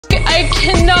I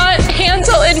cannot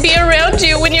handle and be around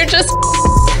you when you're just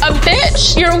a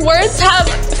bitch. Your words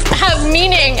have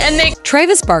meaning and they...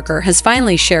 TravisBarker has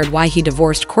finally shared why he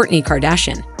divorced Kourtney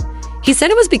Kardashian. He said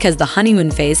it was because the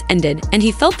honeymoon phase ended and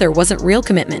he felt there wasn't real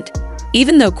commitment,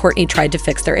 even though Kourtney tried to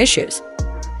fix their issues.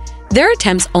 Their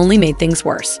attempts only made things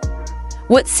worse.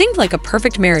 What seemed like a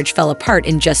perfect marriage fell apart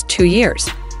in just 2 years.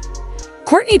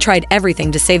 Kourtney tried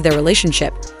everything to save their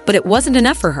relationship, but it wasn't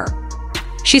enough for her.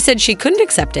 She said she couldn't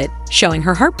accept it, showing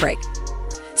her heartbreak.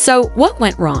 So, what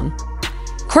went wrong?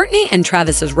 Kourtney and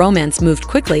Travis's romance moved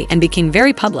quickly and became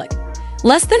very public.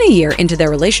 Less than a year into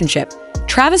their relationship,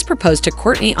 Travis proposed to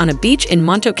Kourtney on a beach in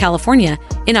Montauk, California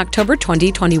in October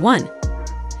 2021.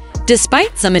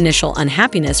 Despite some initial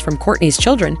unhappiness from Kourtney's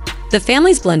children, the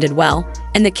families blended well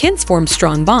and the kids formed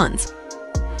strong bonds.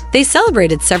 They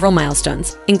celebrated several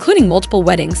milestones, including multiple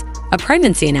weddings, a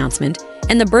pregnancy announcement,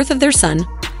 and the birth of their son,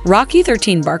 Rocky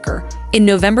 13 Barker, in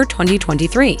November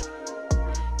 2023.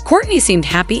 Kourtney seemed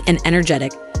happy and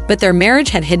energetic, but their marriage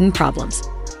had hidden problems.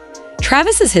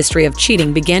 Travis's history of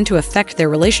cheating began to affect their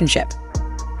relationship.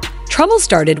 Trouble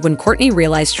started when Kourtney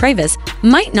realized Travis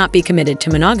might not be committed to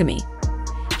monogamy.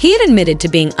 He had admitted to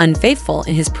being unfaithful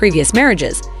in his previous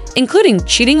marriages, including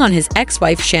cheating on his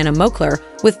ex-wife Shanna Moakler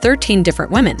with 13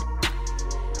 different women.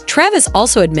 Travis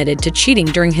also admitted to cheating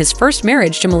during his first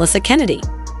marriage to Melissa Kennedy.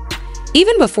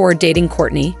 Even before dating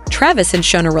Kourtney, Travis had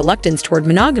shown a reluctance toward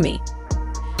monogamy.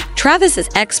 Travis's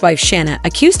ex-wife Shanna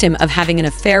accused him of having an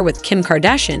affair with Kim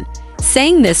Kardashian,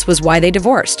 saying this was why they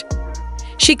divorced.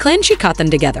 She claimed she caught them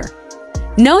together.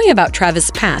 Knowing about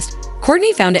Travis' past,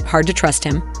 Kourtney found it hard to trust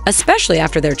him, especially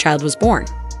after their child was born.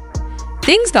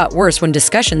 Things got worse when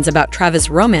discussions about Travis'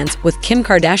 romance with Kim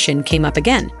Kardashian came up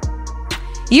again.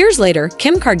 Years later,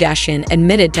 Kim Kardashian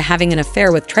admitted to having an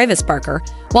affair with TravisBarker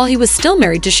while he was still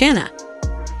married to Shanna.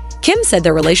 Kim said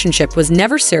their relationship was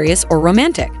never serious or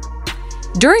romantic.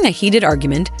 During a heated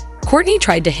argument, Kourtney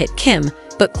tried to hit Kim,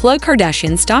 but Khloe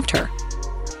Kardashian stopped her.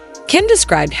 Kim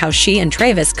described how she and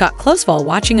Travis got close while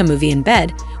watching a movie in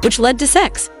bed, which led to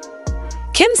sex.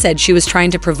 Kim said she was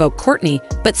trying to provoke Kourtney,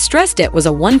 but stressed it was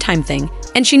a one-time thing,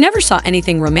 and she never saw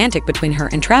anything romantic between her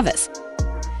and Travis.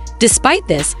 Despite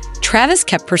this, Travis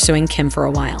kept pursuing Kim for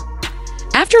a while.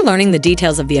 After learning the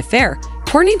details of the affair,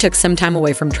 Kourtney took some time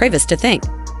away from Travis to think.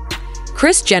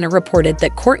 Kris Jenner reported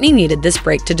that Kourtney needed this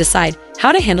break to decide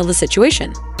how to handle the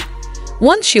situation.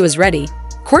 Once she was ready,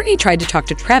 Kourtney tried to talk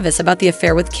to Travis about the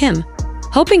affair with Kim,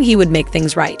 hoping he would make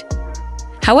things right.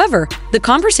 However, the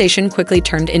conversation quickly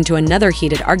turned into another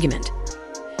heated argument.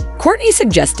 Kourtney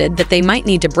suggested that they might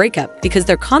need to break up because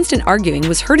their constant arguing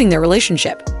was hurting their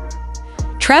relationship.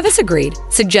 Travis agreed,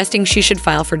 suggesting she should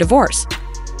file for divorce.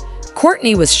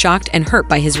 Kourtney was shocked and hurt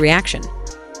by his reaction.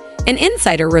 An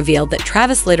insider revealed that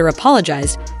Travis later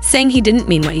apologized, saying he didn't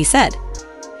mean what he said.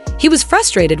 He was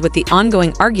frustrated with the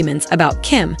ongoing arguments about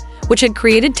Kim, which had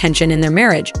created tension in their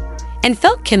marriage, and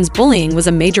felt Kim's bullying was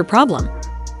a major problem.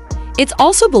 It's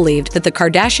also believed that the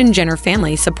Kardashian-Jenner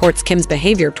family supports Kim's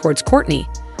behavior towards Kourtney,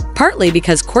 partly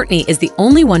because Kourtney is the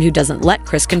only one who doesn't let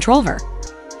Kris control her.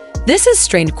 This has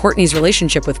strained Kourtney's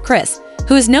relationship with Kris,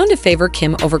 who is known to favor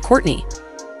Kim over Kourtney.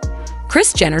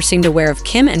 Kris Jenner seemed aware of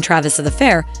Kim and Travis'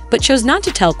 affair, but chose not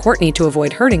to tell Kourtney to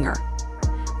avoid hurting her.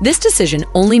 This decision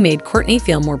only made Kourtney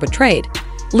feel more betrayed,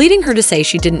 leading her to say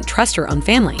she didn't trust her own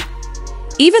family.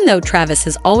 Even though Travis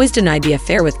has always denied the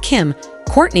affair with Kim,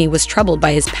 Kourtney was troubled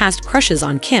by his past crushes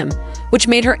on Kim, which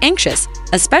made her anxious,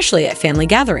 especially at family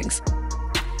gatherings.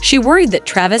 She worried that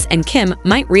Travis and Kim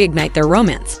might reignite their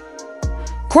romance.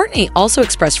 Kourtney also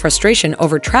expressed frustration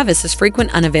over Travis's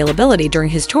frequent unavailability during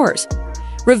his tours,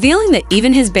 revealing that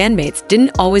even his bandmates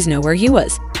didn't always know where he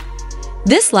was.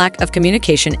 This lack of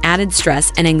communication added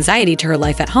stress and anxiety to her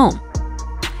life at home.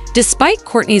 Despite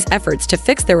Kourtney's efforts to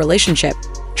fix their relationship,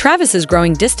 Travis's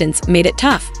growing distance made it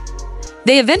tough.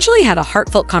 They eventually had a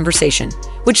heartfelt conversation,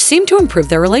 which seemed to improve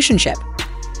their relationship.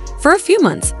 For a few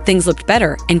months, things looked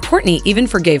better, and Kourtney even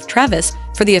forgave Travis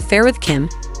for the affair with Kim,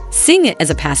 seeing it as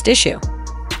a past issue.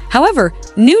 However,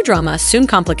 new drama soon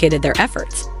complicated their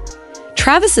efforts.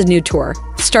 Travis's new tour,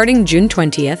 starting June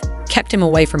 20th, kept him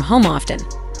away from home often.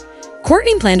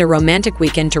 Kourtney planned a romantic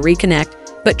weekend to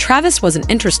reconnect, but Travis wasn't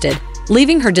interested,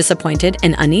 leaving her disappointed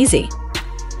and uneasy.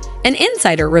 An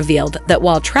insider revealed that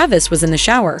while Travis was in the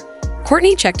shower,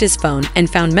 Kourtney checked his phone and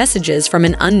found messages from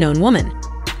an unknown woman.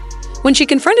 When she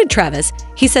confronted Travis,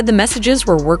 he said the messages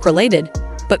were work-related,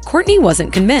 but Kourtney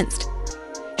wasn't convinced.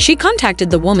 She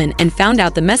contacted the woman and found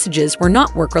out the messages were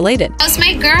not work-related. How's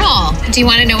my girl? Do you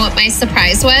want to know what my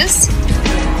surprise was?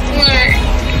 What?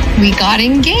 We got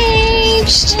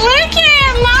engaged. Look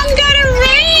it! Mom got a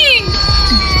ring!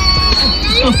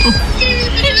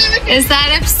 Is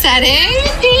that upsetting?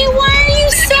 Hey, why are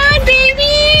you sad,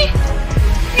 baby?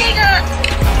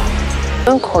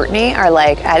 And Kourtney are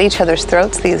like at each other's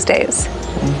throats these days.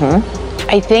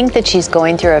 I think that she's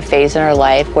going through a phase in her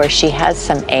life where she has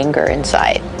some anger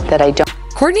inside that I don't.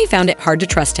 Kourtney found it hard to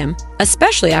trust him,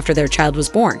 especially after their child was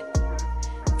born.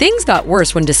 Things got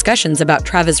worse when discussions about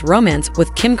Travis' romance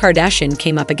with Kim Kardashian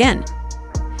came up again.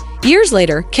 Years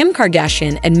later, Kim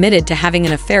Kardashian admitted to having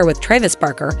an affair with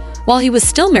TravisBarker while he was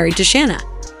still married to Shanna.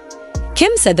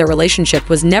 Kim said their relationship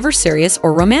was never serious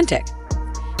or romantic.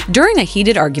 During a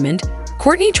heated argument,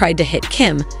 Kourtney tried to hit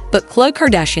Kim, but Khloe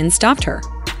Kardashian stopped her.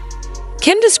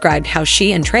 Kim described how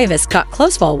she and Travis got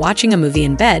close while watching a movie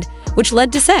in bed, which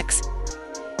led to sex.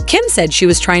 Kim said she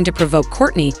was trying to provoke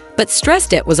Kourtney, but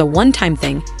stressed it was a one-time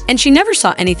thing, and she never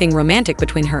saw anything romantic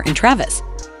between her and Travis.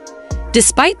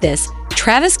 Despite this,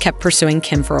 Travis kept pursuing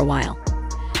Kim for a while.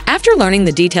 After learning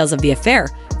the details of the affair,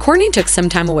 Kourtney took some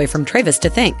time away from Travis to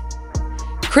think.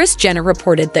 Kris Jenner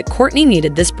reported that Kourtney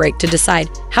needed this break to decide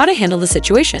how to handle the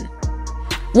situation.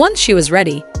 Once she was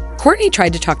ready, Kourtney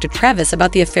tried to talk to Travis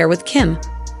about the affair with Kim,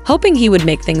 hoping he would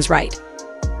make things right.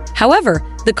 However,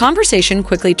 the conversation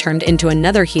quickly turned into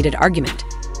another heated argument.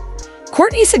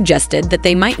 Kourtney suggested that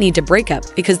they might need to break up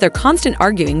because their constant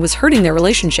arguing was hurting their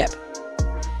relationship.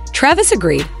 Travis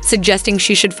agreed, suggesting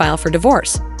she should file for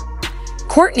divorce.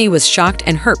 Kourtney was shocked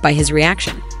and hurt by his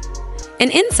reaction. An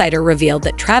insider revealed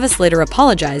that Travis later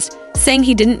apologized, saying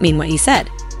he didn't mean what he said.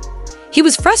 He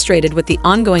was frustrated with the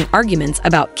ongoing arguments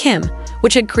about Kim,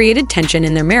 which had created tension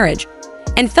in their marriage,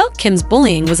 and felt Kim's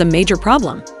bullying was a major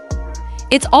problem.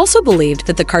 It's also believed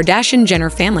that the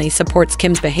Kardashian-Jenner family supports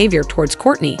Kim's behavior towards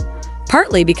Kourtney,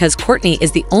 partly because Kourtney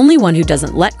is the only one who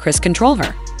doesn't let Kris control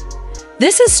her.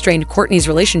 This has strained Kourtney's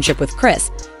relationship with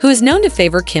Kris, who is known to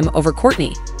favor Kim over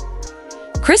Kourtney.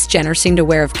 Kris Jenner seemed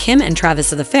aware of Kim and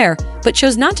Travis' affair, but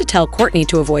chose not to tell Kourtney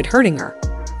to avoid hurting her.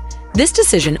 This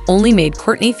decision only made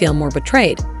Kourtney feel more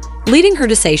betrayed, leading her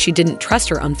to say she didn't trust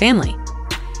her own family.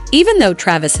 Even though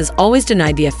Travis has always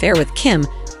denied the affair with Kim,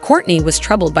 Kourtney was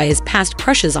troubled by his past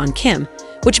crushes on Kim,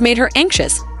 which made her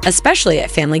anxious, especially at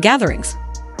family gatherings.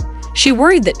 She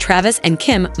worried that Travis and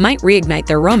Kim might reignite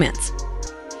their romance.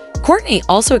 Kourtney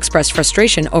also expressed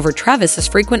frustration over Travis's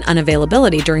frequent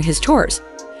unavailability during his tours,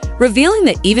 revealing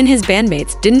that even his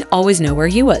bandmates didn't always know where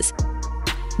he was.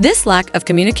 This lack of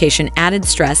communication added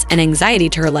stress and anxiety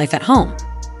to her life at home.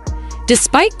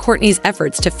 Despite Kourtney's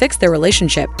efforts to fix their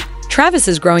relationship,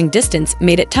 Travis's growing distance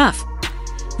made it tough.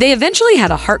 They eventually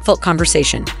had a heartfelt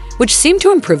conversation, which seemed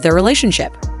to improve their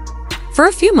relationship. For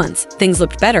a few months, things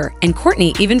looked better, and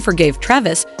Kourtney even forgave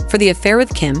Travis for the affair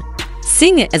with Kim,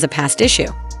 seeing it as a past issue.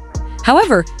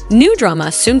 However, new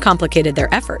drama soon complicated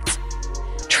their efforts.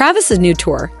 Travis's new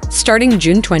tour, starting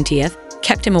June 20th,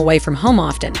 kept him away from home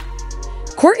often.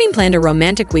 Kourtney planned a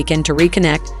romantic weekend to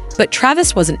reconnect, but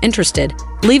Travis wasn't interested,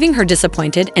 leaving her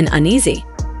disappointed and uneasy.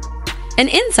 An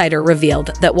insider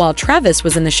revealed that while Travis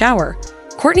was in the shower,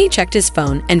 Kourtney checked his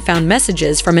phone and found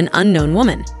messages from an unknown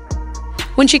woman.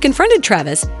 When she confronted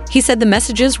Travis, he said the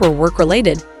messages were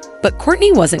work-related, but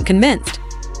Kourtney wasn't convinced.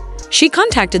 She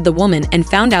contacted the woman and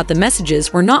found out the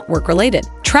messages were not work-related.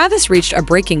 Travis reached a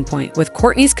breaking point with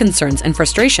Kourtney's concerns and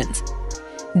frustrations.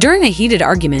 During a heated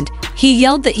argument, he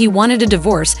yelled that he wanted a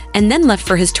divorce and then left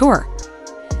for his tour.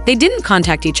 They didn't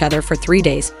contact each other for 3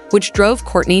 days, which drove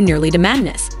Kourtney nearly to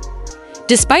madness.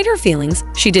 Despite her feelings,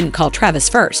 she didn't call Travis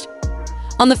first.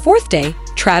 On the 4th day,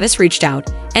 Travis reached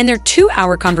out, and their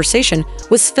 2-hour conversation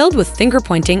was filled with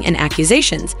finger-pointing and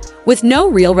accusations, with no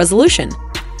real resolution.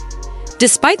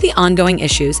 Despite the ongoing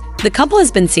issues, the couple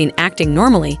has been seen acting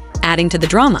normally, adding to the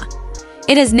drama.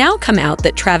 It has now come out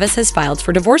that Travis has filed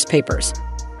for divorce papers.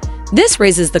 This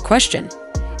raises the question: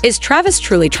 is Travis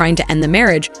truly trying to end the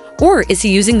marriage, or is he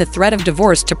using the threat of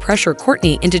divorce to pressure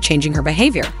Kourtney into changing her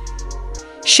behavior?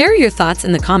 Share your thoughts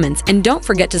in the comments and don't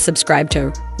forget to subscribe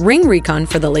to Ring Recon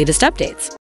for the latest updates.